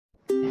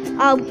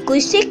Glue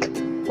stick,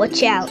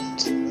 watch out.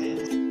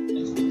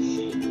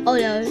 Oh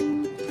no,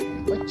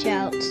 watch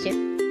out.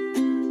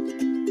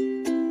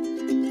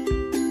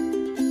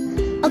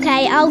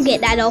 Okay, I'll get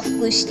that off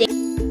glue stick.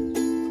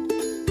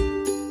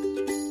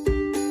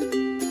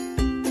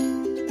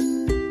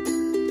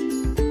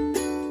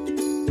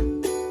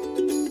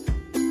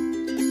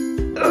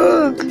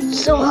 Ugh,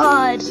 so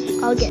hard.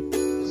 I'll get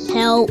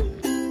help.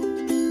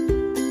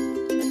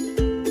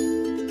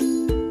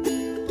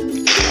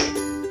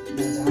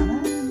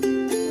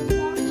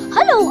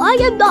 Hello, I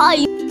am the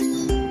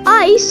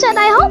Ice, and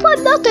I hope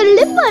I'm not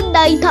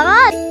eliminated.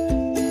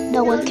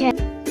 No one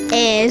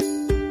cares.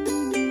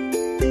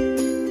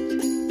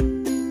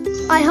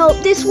 I hope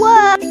this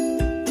works.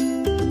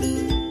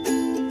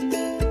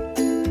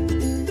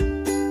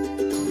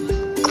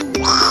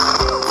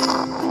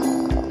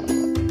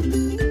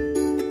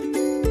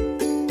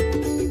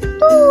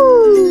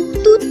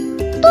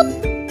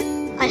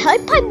 I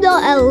hope I'm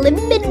not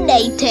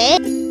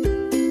eliminated.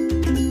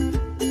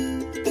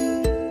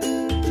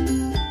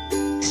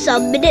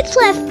 Some minutes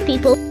left,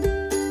 people.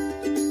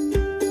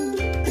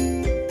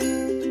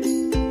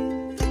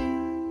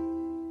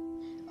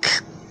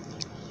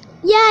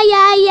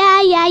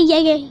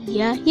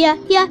 Yeah.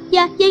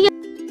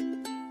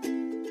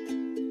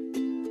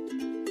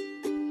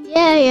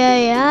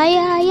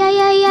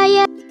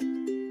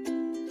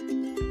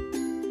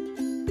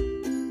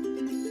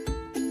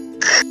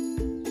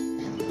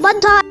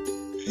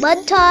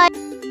 One time.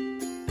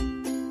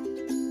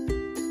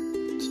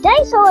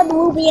 Today someone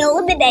will be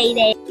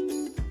eliminated.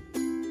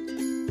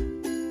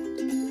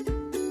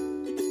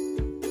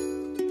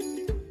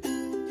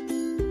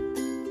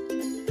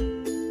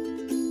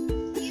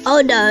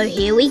 Oh no,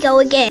 here we go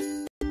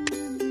again.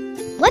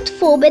 Let's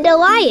form an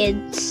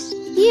alliance.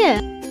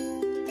 Yeah.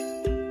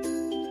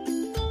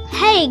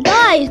 Hey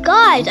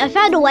guys, I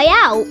found a way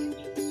out.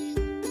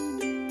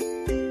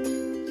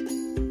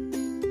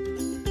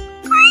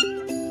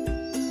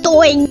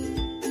 Doing.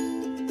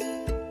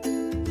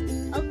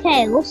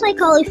 Okay, looks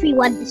like only 3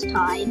 won this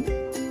time.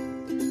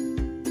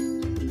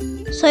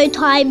 So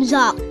time's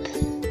up.